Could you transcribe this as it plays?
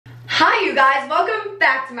you guys, welcome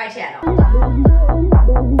back to my channel.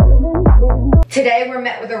 Today we're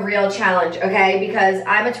met with a real challenge, okay? Because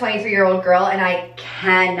I'm a 23-year-old girl and I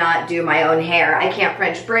cannot do my own hair. I can't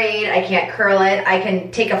French braid, I can't curl it. I can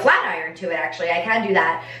take a flat iron to it actually, I can do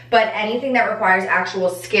that. But anything that requires actual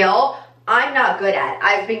skill, I'm not good at.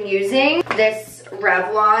 I've been using this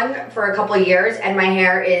Revlon for a couple of years and my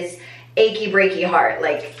hair is achy breaky hard,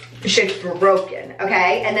 like shit's broken,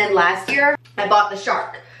 okay? And then last year, I bought the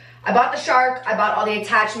Shark. I bought all the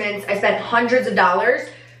attachments, I spent hundreds of dollars,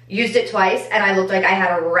 used it twice, and I looked like I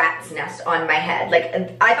had a rat's nest on my head. Like,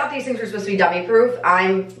 I thought these things were supposed to be dummy proof.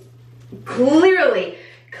 I'm clearly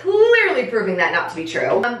proving that not to be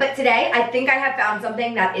true. But today, I think I have found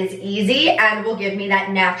something that is easy and will give me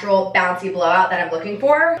that natural bouncy blowout that I'm looking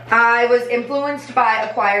for. I was influenced by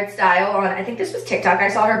Acquired Style on, I think this was TikTok, I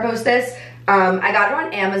saw her post this. I got it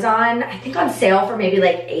on Amazon, I think on sale for maybe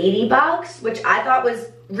like 80 bucks, which I thought was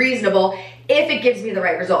reasonable if it gives me the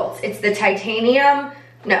right results. It's the titanium,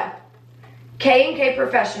 no, K&K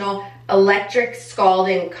Professional Electric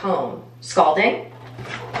Scalding Comb. Scalding?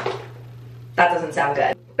 That doesn't sound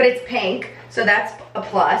good. But it's pink, so that's a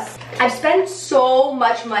plus. I've spent so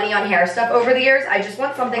much money on hair stuff over the years. I just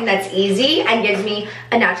want something that's easy and gives me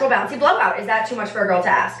a natural bouncy blowout. Is that too much for a girl to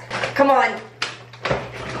ask? Come on.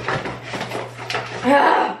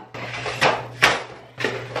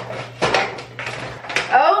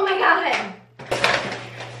 Oh my God.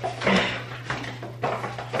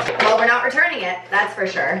 Well, we're not returning it, that's for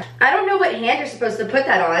sure. I don't know what hand you're supposed to put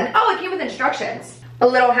that on. Oh, it came with instructions. A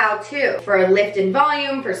little how-to for a lift and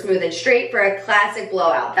volume, for smooth and straight, for a classic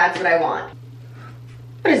blowout. That's what I want.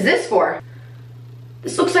 What is this for?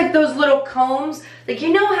 This looks like those little combs. Like,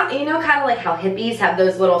 you know kind of like how hippies have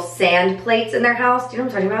those little sand plates in their house? Do you know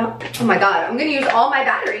what I'm talking about? Oh my God, I'm gonna use all my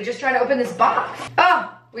battery just trying to open this box.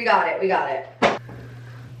 Oh, we got it.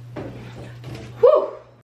 Whew.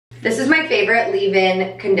 This is my favorite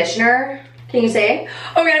leave-in conditioner. Can you say?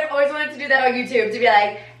 Oh my God, I've always wanted to do that on YouTube, to be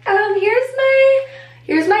like,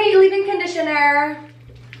 here's my leave-in conditioner.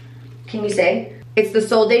 Can you say? It's the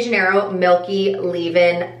Sol de Janeiro Milky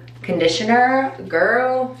Leave-In Conditioner.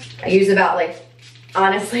 Girl, I use about like,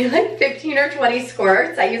 honestly, like 15 or 20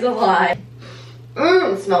 squirts. I use a lot.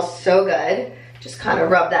 It smells so good. Just kind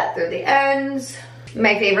of rub that through the ends.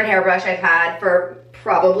 My favorite hairbrush I've had for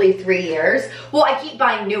probably 3 years. Well, I keep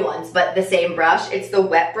buying new ones, but the same brush. It's the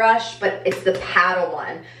wet brush, but it's the paddle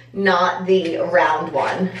one, not the round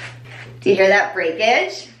one. Do you hear that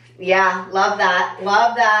breakage? Yeah, love that,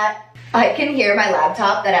 love that. I can hear my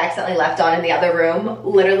laptop that I accidentally left on in the other room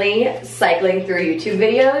literally cycling through YouTube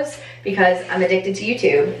videos because I'm addicted to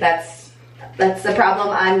YouTube. That's the problem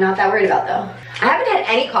I'm not that worried about though. I haven't had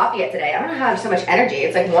any coffee yet today. I don't know how I have so much energy.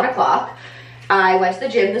 It's like 1 o'clock. I went to the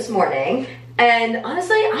gym this morning and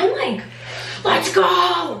honestly, I'm like, let's go.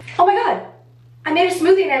 Oh my God, I made a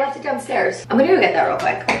smoothie and I left it downstairs. I'm gonna go get that real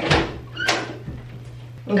quick.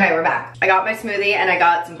 Okay, we're back. I got my smoothie and I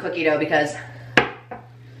got some cookie dough because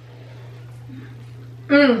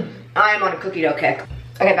I'm on a cookie dough kick.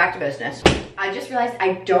 Okay, back to business. I just realized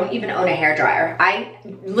I don't even own a hairdryer. I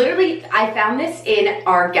found this in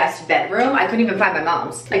our guest bedroom. I couldn't even find my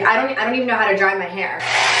mom's. Like, I don't even know how to dry my hair.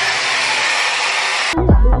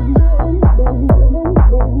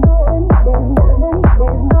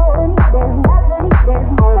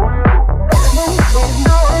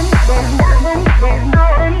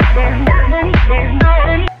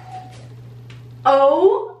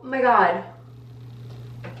 Oh my God.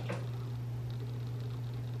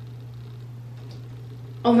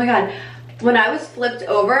 Oh my God. When I was flipped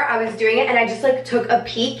over, I was doing it and I just like took a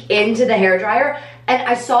peek into the hairdryer and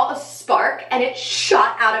I saw a spark and it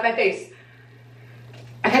shot out of my face.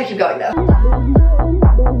 I gotta keep going though.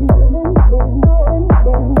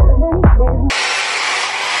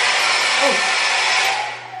 Oh.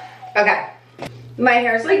 Okay. My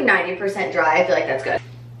hair's like 90% dry. I feel like that's good.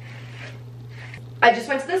 I just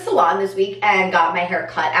went to the salon this week and got my hair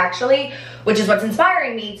cut actually, which is what's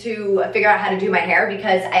inspiring me to figure out how to do my hair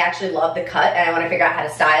because I actually love the cut and I want to figure out how to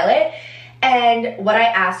style it. And what I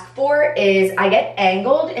ask for is I get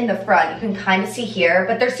angled in the front. You can kind of see here,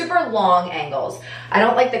 but they're super long angles. I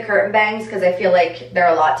don't like the curtain bangs because I feel like they're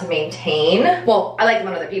a lot to maintain. Well, I like them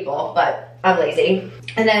on other people, but I'm lazy.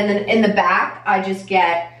 And then in the back, I just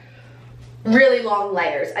get really long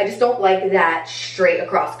layers. I just don't like that straight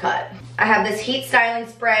across cut. I have this heat styling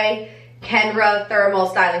spray, Kenra Thermal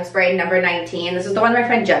Styling Spray number 19. This is the one my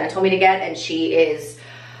friend Jenna told me to get and she is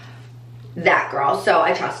that girl, so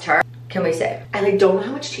I trust her. Can we say? I like don't know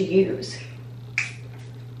how much to use.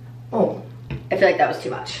 Oh, I feel like that was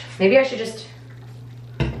too much. Maybe I should just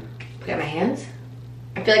put it in my hands.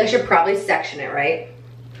 I feel like I should probably section it, right?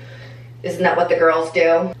 Isn't that what the girls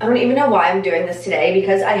do? I don't even know why I'm doing this today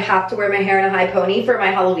because I have to wear my hair in a high pony for my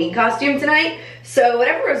Halloween costume tonight. So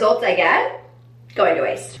whatever results I get, going to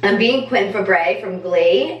waste. I'm being Quinn Fabray from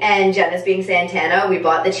Glee and Jenna's being Santana. We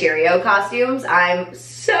bought the Cheerio costumes. I'm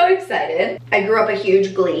so excited. I grew up a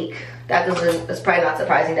huge Gleek. That's probably not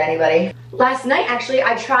surprising to anybody. Last night, actually,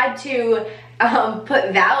 I tried to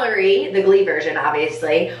put Valerie, the Glee version,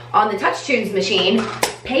 obviously, on the Touch Tunes machine,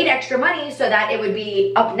 paid extra money so that it would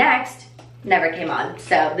be up next. Never came on.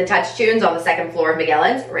 So the Touch Tunes on the second floor of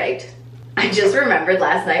McGillen's, rigged. I just remembered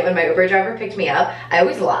last night when my Uber driver picked me up, I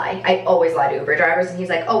always lie to Uber drivers, and he's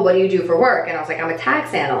like, oh, what do you do for work? And I was like, I'm a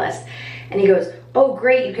tax analyst. And he goes, oh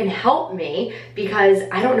great, you can help me because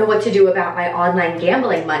I don't know what to do about my online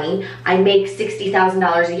gambling money. I make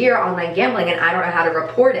 $60,000 a year online gambling and I don't know how to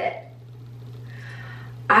report it.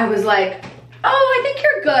 I was like, oh, I think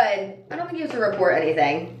you're good. I don't think you have to report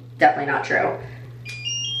anything. Definitely not true.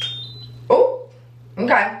 Oh,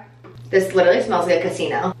 okay. This literally smells like a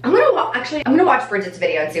casino. I'm gonna watch Bridget's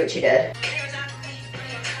video and see what she did.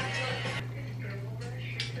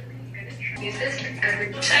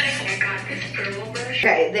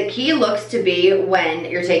 Okay, the key looks to be when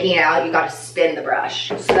you're taking it out, you gotta spin the brush.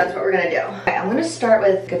 So that's what we're gonna do. Okay, I'm gonna start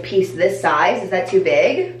with a piece this size. Is that too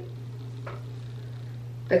big?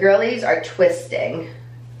 The girlies are twisting.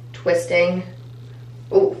 Twisting.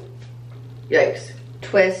 Ooh, yikes.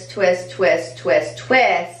 Twist, twist, twist, twist,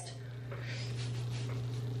 twist.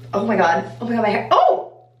 Oh my god, my hair.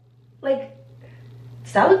 Oh! Like,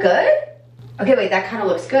 does that look good? Okay, wait, that kind of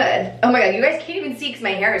looks good. Oh my god, you guys can't even see because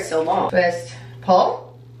my hair is so long. Twist,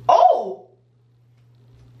 pull. Oh!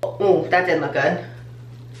 Oh, that didn't look good.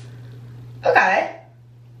 Okay.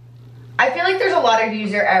 I feel like there's a lot of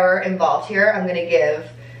user error involved here. I'm gonna give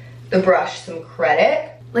the brush some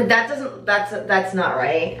credit. Like that's not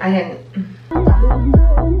right. I didn't.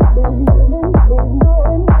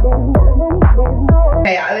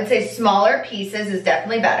 Okay, I would say smaller pieces is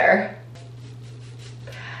definitely better.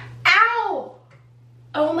 Ow!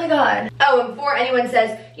 Oh my god. Oh, and before anyone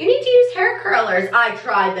says, you need to use hair curlers, I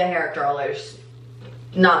tried the hair curlers.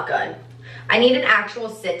 Not good. I need an actual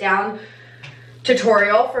sit down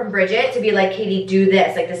tutorial from Bridget to be like, Katie, do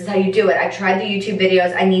this. Like, this is how you do it. I tried the YouTube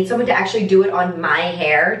videos. I need someone to actually do it on my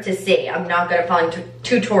hair to see. I'm not good at following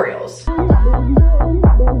tutorials.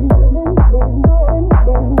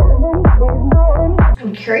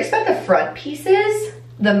 I'm curious about the front pieces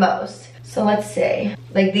the most. So let's see.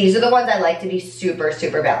 Like, these are the ones I like to be super,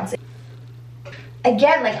 super bouncy.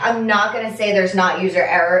 Again, like, I'm not gonna say there's not user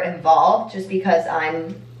error involved just because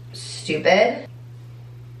I'm stupid.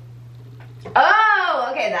 Oh,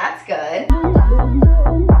 okay, that's good.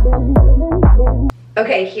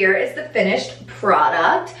 Okay, here is the finished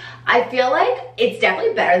product. I feel like it's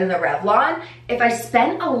definitely better than the Revlon. If I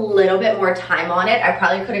spent a little bit more time on it, I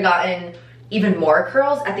probably could have gotten even more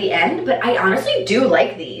curls at the end, but I honestly do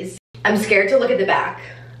like these. I'm scared to look at the back.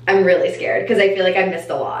 I'm really scared because I feel like I missed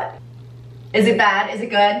a lot. Is it bad? Is it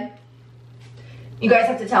good? You guys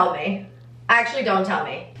have to tell me. Actually, don't tell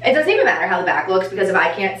me. It doesn't even matter how the back looks because if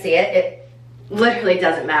I can't see it, it literally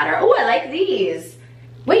doesn't matter. Oh, I like these.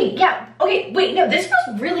 Wait, yeah. Okay, wait, no, this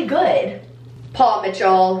smells really good. Paul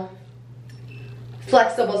Mitchell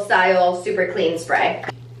Flexible Style Super Clean Spray.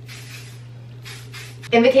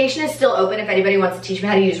 Invitation is still open if anybody wants to teach me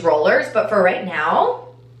how to use rollers, but for right now,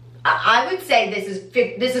 I would say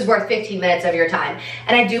this is worth 15 minutes of your time.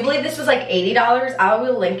 And I do believe this was like $80. I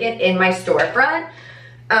will link it in my storefront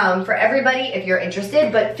for everybody if you're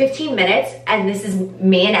interested, but 15 minutes, and this is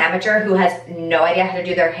me, an amateur who has no idea how to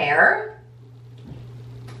do their hair.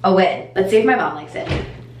 A win. Let's see if my mom likes it.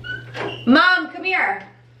 Mom, come here.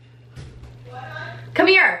 Come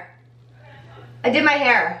here. I did my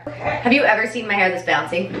hair. Okay. Have you ever seen my hair this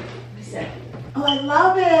bouncy? Oh, I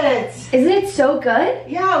love it. Isn't it so good?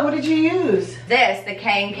 Yeah, what did you use? This, the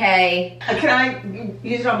K&K. Can I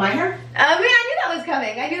use it on my hair? I knew that was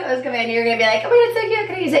coming. I knew that was coming. And you're going to be like, oh my god, it's so cute.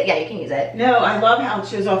 Can I use it? Yeah, you can use it. No, I love how it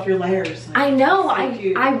shows off your layers. I know. So I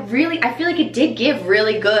feel like it did give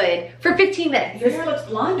really good for 15 minutes. Your hair looks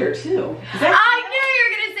blonder too. I knew you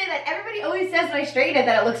were going to say that. Everybody always says when I straighten it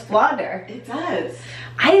that it looks blonder. It does.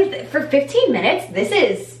 For 15 minutes, this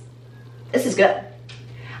is good.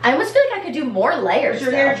 I almost feel like I could do more layers. Was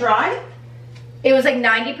your hair dry? It was like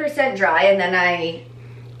 90% dry, and then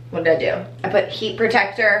what did I do? I put heat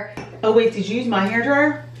protector. Oh wait, did you use my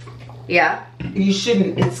hairdryer? Yeah. You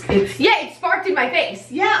shouldn't. Yeah, it sparked in my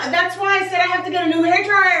face. Yeah, that's why I said I have to get a new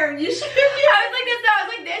hairdryer. You should. I was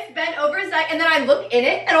like this, bent over a sec, and then I look in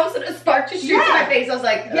it, and all of a sudden a spark just shoots in my face. I was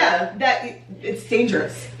like, yeah, It's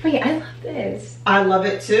dangerous. Wait, I love this. I love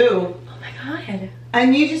it too. Oh my God.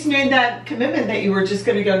 And you just made that commitment that you were just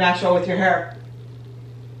going to go natural with your hair.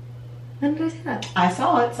 When did I say that? I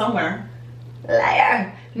saw it somewhere.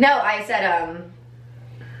 Liar. No, I said,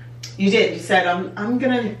 You did. You said, I'm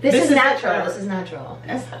gonna. This is it natural. forever. This is natural.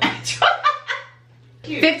 That's natural.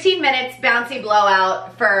 15 minutes bouncy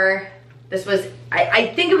blowout for, this was, I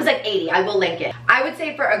think it was like 80. I will link it. I would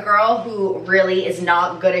say for a girl who really is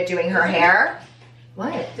not good at doing her hair.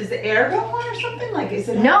 What? Does the air go on or something? Like, is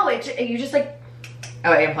it? No, you just like,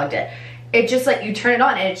 oh, I unplugged it. It just like, you turn it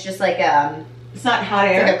on and it's just like, It's not hot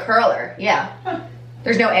it's air. like a curler. Yeah. Huh.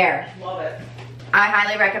 There's no air. Love it. I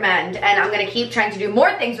highly recommend, and I'm gonna keep trying to do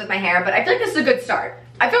more things with my hair, but I feel like this is a good start.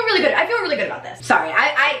 I feel really good. I feel really good about this. Sorry,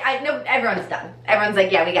 I know everyone's done. Everyone's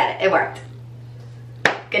like, yeah, we get it. It worked.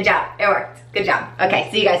 Good job. It worked. Good job. Okay,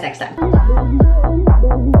 see you guys next time.